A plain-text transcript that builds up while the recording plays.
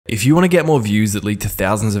If you want to get more views that lead to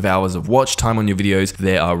thousands of hours of watch time on your videos,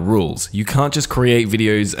 there are rules. You can't just create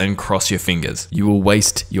videos and cross your fingers. You will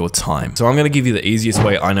waste your time. So I'm going to give you the easiest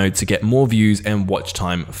way I know to get more views and watch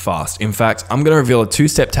time fast. In fact, I'm going to reveal a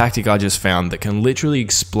two-step tactic I just found that can literally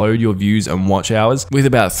explode your views and watch hours with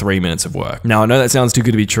about 3 minutes of work. Now, I know that sounds too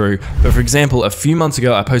good to be true, but for example, a few months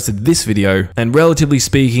ago, I posted this video, and relatively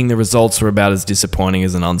speaking, the results were about as disappointing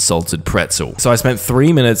as an unsalted pretzel. So I spent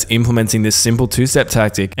 3 minutes implementing this simple two-step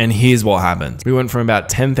tactic, and here's what happened. We went from about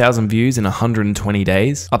 10,000 views in 120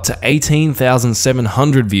 days up to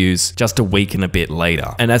 18,700 views just a week and a bit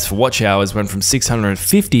later. And as for watch hours, went from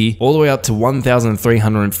 650 all the way up to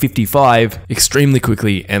 1,355 extremely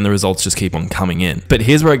quickly, and the results just keep on coming in. But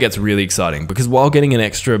here's where it gets really exciting, because while getting an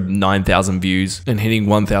extra 9,000 views and hitting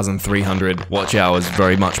 1,300 watch hours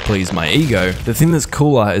very much pleased my ego, the thing that's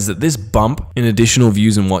cooler is that this bump in additional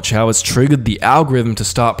views and watch hours triggered the algorithm to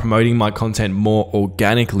start promoting my content more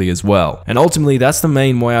organically as well. And ultimately, that's the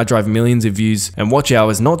main way I drive millions of views and watch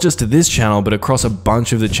hours, not just to this channel, but across a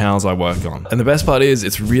bunch of the channels I work on. And the best part is,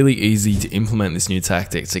 it's really easy to implement this new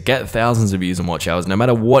tactic to get thousands of views and watch hours, no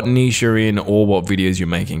matter what niche you're in or what videos you're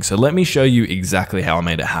making. So let me show you exactly how I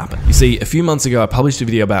made it happen. You see, a few months ago, I published a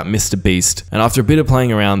video about Mr. Beast, and after a bit of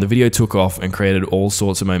playing around, the video took off and created all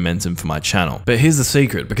sorts of momentum for my channel. But here's the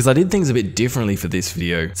secret, because I did things a bit differently for this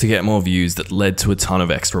video to get more views that led to a ton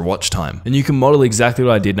of extra watch time. And you can model exactly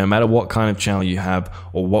what I did no matter what kind of channel you have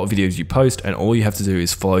or what videos you post, and all you have to do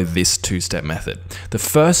is follow this two-step method. The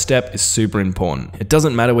first step is super important. It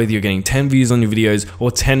doesn't matter whether you're getting 10 views on your videos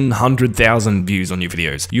or 100,000 views on your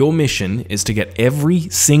videos. Your mission is to get every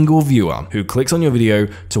single viewer who clicks on your video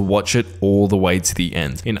to watch it all the way to the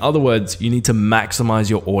end. In other words, you need to maximize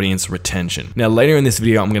your audience retention. Now, later in this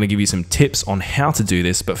video, I'm going to give you some tips on how to do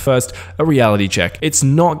this, but first, a reality check. It's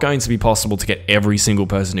not going to be possible to get every single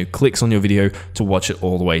person who clicks on your video to watch it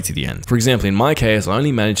all the way to the end. For example, in my case, I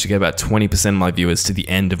only managed to get about 20% of my viewers to the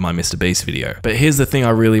end of my Mr. Beast video. But here's the thing I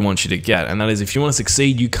really want you to get, and that is, if you want to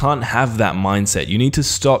succeed, you can't have that mindset. You need to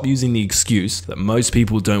stop using the excuse that most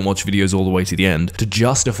people don't watch videos all the way to the end to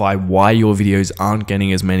justify why your videos aren't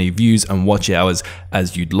getting as many views and watch hours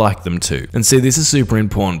as you'd like them to. And see, this is super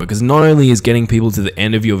important, because not only is getting people to the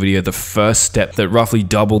end of your video the first step that roughly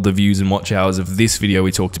doubled the views and watch hours of this video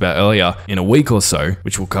we talked about earlier in a week or so,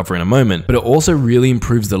 which we'll cover in a moment, but it also really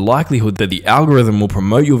improves the likelihood that the algorithm will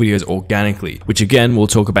promote your videos organically, which again, we'll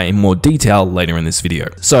talk about in more detail later in this video.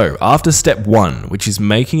 So after step 1, which is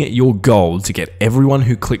making it your goal to get everyone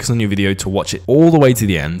who clicks on your video to watch it all the way to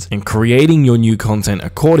the end and creating your new content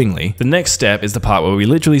accordingly, the next step is the part where we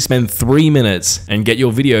literally spend 3 minutes and get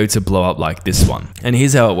your video to blow up like this one. And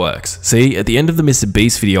here's how it works. See, at the end of the Mr.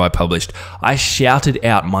 Beast video I published, I shouted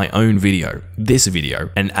out my own video, this video,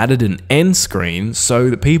 and added an end screen so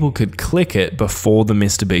that people could click it before the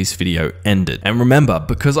Mr. Beast video ended. And remember,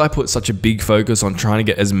 because I put such a big focus on trying to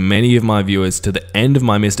get as many of my viewers to the end of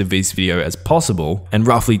my Mr. Beast video as possible, and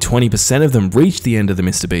roughly 20% of them reached the end of the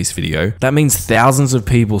Mr. Beast video, that means thousands of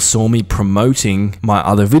people saw me promoting my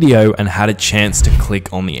other video and had a chance to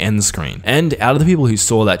click on the end screen. And out of the people who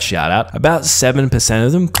saw that shout out, about 7%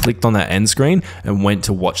 of them clicked on that end screen and went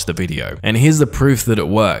to watch the video. And here's the proof that it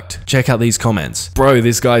worked. Check out these comments. Bro,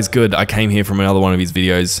 this guy's good. I came here from another one of his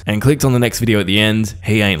videos and clicked on the next video at the end.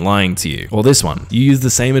 He ain't lying to you. Or this one. You used the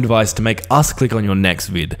same advice to make us click on your next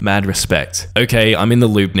vid. Mad respect. Okay, I'm in the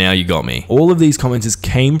loop now, you got me. All of these commenters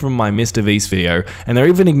came from my Mr. Beast video, and they're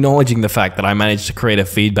even acknowledging the fact that I managed to create a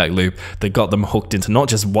feedback loop that got them hooked into not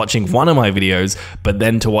just watching one of my videos, but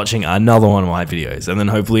then to watching another one of my videos, and then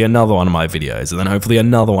hopefully another one of my videos, and then hopefully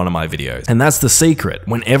another one of my videos. And that's the secret.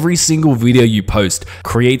 When every single video you post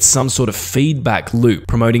creates some sort of feedback loop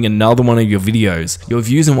promoting another one of your videos, your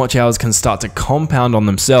views and watch hours can start to compound on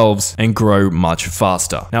themselves and grow much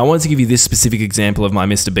faster. Now, I wanted to give you this specific example of my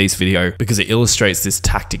Mr. Beast video because it illustrates this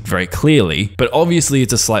tactic very clearly, but obviously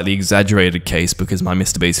it's a slightly exaggerated case because my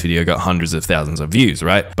Mr. Beast video got hundreds of thousands of views,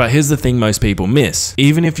 right? But here's the thing most people miss.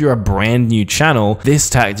 Even if you're a brand new channel, this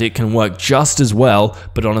tactic can work just as well,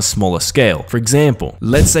 but on a smaller scale. For example,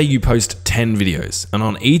 let's say you post 10 videos, and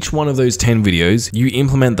on each one of those 10 videos, you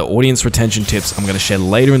implement the audience retention tips I'm going to share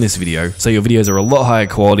later in this video, so your videos are a lot higher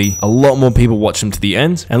quality, a lot more people watch them to the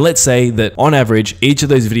end, and let's say that on average, each of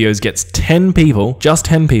those videos gets 10 people, just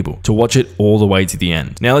 10 people, to watch it all the way to the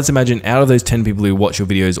end. Now let's imagine out of those 10 people who watch your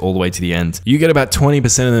videos all the way to the end, you get about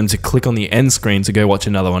 20% of them to click on the end screen to go watch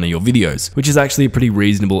another one of your videos, which is actually a pretty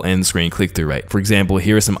reasonable end screen click-through rate. For example,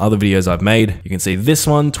 here are some other videos I've made. You can see this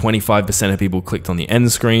one, 25% of people clicked on the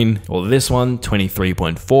end screen, or this one,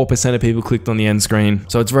 23.4% of people clicked on the end screen.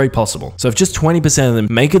 So it's very possible. So if just 20% of them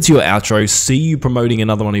make it to your outro, see you promoting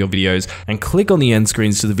another one of your videos, and click click on the end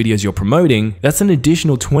screens to the videos you're promoting, that's an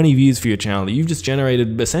additional 20 views for your channel that you've just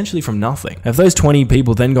generated essentially from nothing. If those 20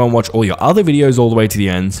 people then go and watch all your other videos all the way to the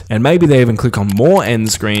end, and maybe they even click on more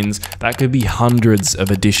end screens, that could be hundreds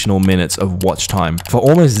of additional minutes of watch time for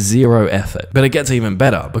almost zero effort. But it gets even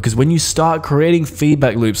better, because when you start creating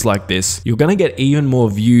feedback loops like this, you're gonna get even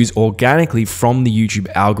more views organically from the YouTube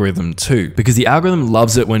algorithm too, because the algorithm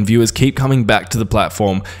loves it when viewers keep coming back to the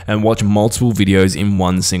platform and watch multiple videos in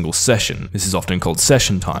one single session. This is often called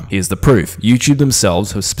session time. Here's the proof. YouTube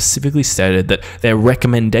themselves have specifically stated that their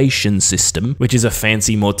recommendation system, which is a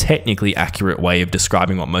fancy, more technically accurate way of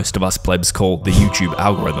describing what most of us plebs call the YouTube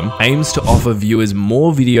algorithm, aims to offer viewers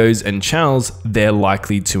more videos and channels they're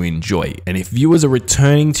likely to enjoy. And if viewers are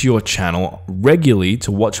returning to your channel regularly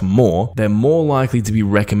to watch more, they're more likely to be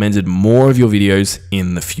recommended more of your videos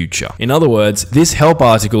in the future. In other words, this help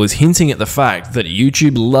article is hinting at the fact that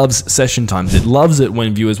YouTube loves session times. It loves it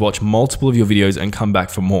when viewers watch multiple of your videos and come back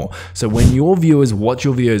for more. So when your viewers watch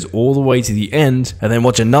your videos all the way to the end and then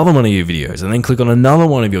watch another one of your videos and then click on another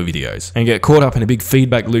one of your videos and get caught up in a big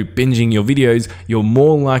feedback loop binging your videos, you're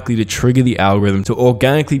more likely to trigger the algorithm to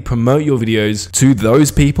organically promote your videos to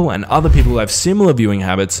those people and other people who have similar viewing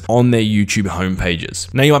habits on their YouTube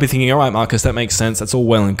homepages. Now you might be thinking, all right, Marcus, that makes sense. That's all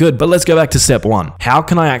well and good, but let's go back to step one. How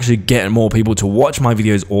can I actually get more people to watch my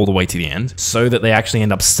videos all the way to the end so that they actually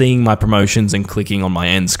end up seeing my promotions and clicking on my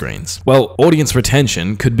end screens? Well, audience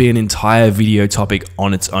retention could be an entire video topic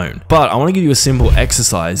on its own, but I want to give you a simple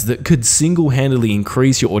exercise that could single-handedly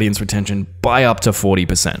increase your audience retention by up to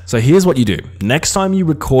 40%. So here's what you do. Next time you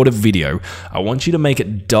record a video, I want you to make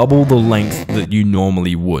it double the length that you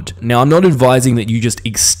normally would. Now, I'm not advising that you just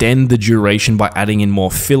extend the duration by adding in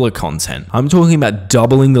more filler content. I'm talking about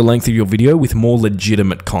doubling the length of your video with more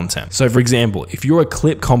legitimate content. So for example, if you're a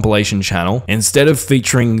clip compilation channel, instead of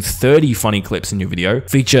featuring 30 funny clips in your video,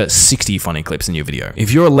 feature 60 funny clips in your video.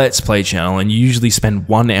 If you're a Let's Play channel and you usually spend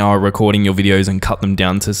 1 hour recording your videos and cut them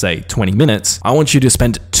down to say 20 minutes, I want you to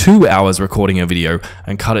spend 2 hours recording a video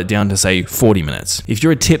and cut it down to say 40 minutes. If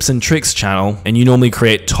you're a tips and tricks channel and you normally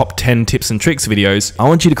create top 10 tips and tricks videos, I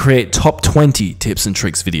want you to create top 20 tips and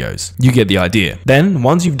tricks videos. You get the idea. Then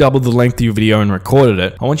once you've doubled the length of your video and recorded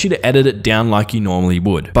it, I want you to edit it down like you normally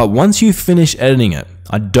would. But once you finish editing it,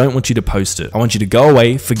 I don't want you to post it. I want you to go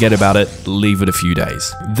away, forget about it, leave it a few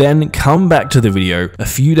days. Then come back to the video a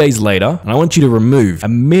few days later, and I want you to remove a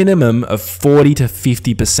minimum of 40 to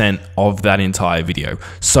 50% of that entire video.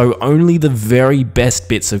 So only the very best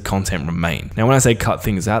bits of content remain. Now, when I say cut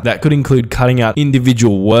things out, that could include cutting out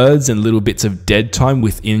individual words and little bits of dead time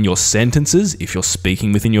within your sentences if you're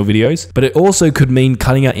speaking within your videos. But it also could mean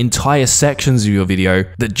cutting out entire sections of your video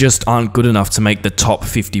that just aren't good enough to make the top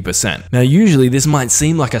 50%. Now, usually this might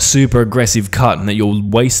seem like a super aggressive cut and that you're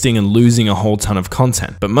wasting and losing a whole ton of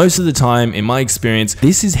content. But most of the time, in my experience,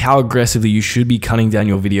 this is how aggressively you should be cutting down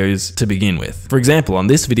your videos to begin with. For example, on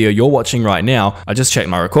this video you're watching right now, I just checked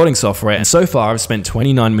my recording software and so far I've spent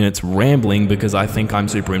 29 minutes rambling because I think I'm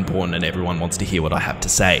super important and everyone wants to hear what I have to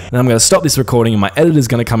say. And I'm going to stop this recording and my editor's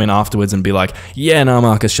going to come in afterwards and be like, yeah, no,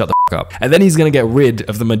 Marcus, shut the up. And then he's going to get rid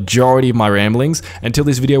of the majority of my ramblings until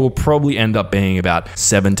this video will probably end up being about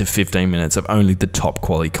 7 to 15 minutes of only the top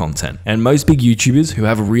quality content. And most big YouTubers who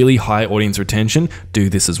have really high audience retention do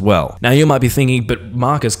this as well. Now you might be thinking, but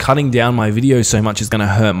Marcus, cutting down my video so much is going to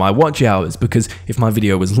hurt my watch hours, because if my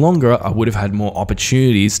video was longer, I would have had more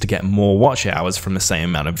opportunities to get more watch hours from the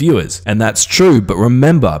same amount of viewers. And that's true, but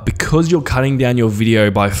remember, because you're cutting down your video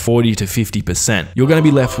by 40 to 50%, you're going to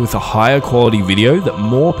be left with a higher quality video that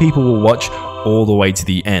more people will watch all the way to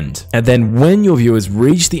the end. And then when your viewers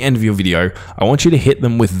reach the end of your video, I want you to hit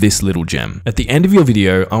them with this little gem. At the end of your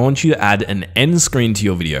video, I want you to add an end screen to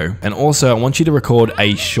your video, and also I want you to record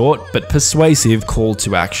a short but persuasive call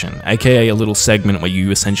to action, aka a little segment where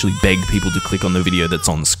you essentially beg people to click on the video that's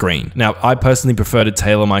on screen. Now, I personally prefer to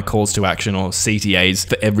tailor my calls to action, or CTAs,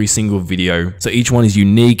 for every single video, so each one is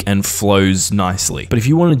unique and flows nicely. But if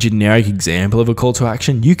you want a generic example of a call to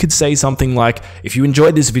action, you could say something like, if you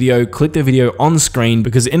enjoyed this video, click the video on screen,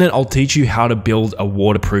 because in it I'll teach you how to build a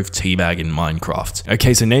waterproof teabag in Minecraft.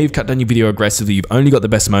 Okay, so now you've cut down your video aggressively, you've only got the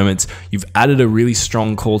best moments, you've added a really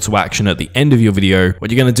strong call to action at the end of your video.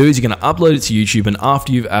 What you're going to do is you're going to upload it to YouTube, and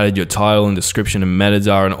after you've added your title and description and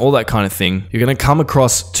metadata and all that kind of thing, you're going to come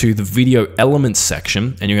across to the video elements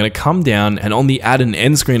section, and you're going to come down, and on the add and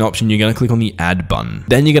end screen option, you're going to click on the add button.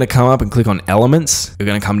 Then you're going to come up and click on elements. You're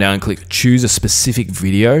going to come down and click choose a specific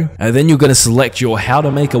video, and then you're going to select your how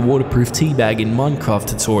to make a waterproof teabag in Minecraft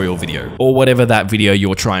tutorial video, or whatever that video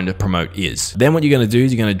you're trying to promote is. Then what you're going to do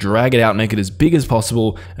is you're going to drag it out, make it as big as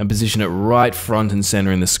possible, and position it right front and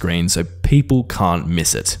center in the screen so people can't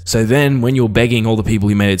miss it. So then when you're begging all the people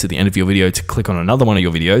who made it to the end of your video to click on another one of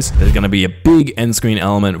your videos, there's going to be a big end screen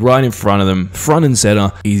element right in front of them, front and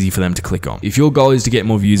center, easy for them to click on. If your goal is to get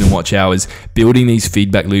more views and watch hours, building these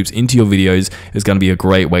feedback loops into your videos is going to be a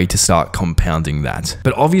great way to start compounding that.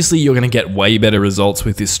 But obviously you're going to get way better results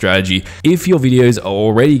with this strategy if your videos are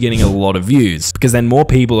already getting a lot of views, because then more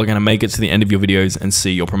people are going to make it to the end of your videos and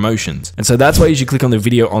see your promotions. And so that's why you should click on the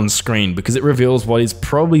video on screen, because it reveals what is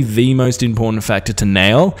probably the most important factor to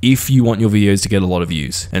nail if you want your videos to get a lot of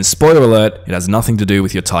views. And spoiler alert, it has nothing to do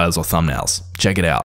with your titles or thumbnails. Check it out.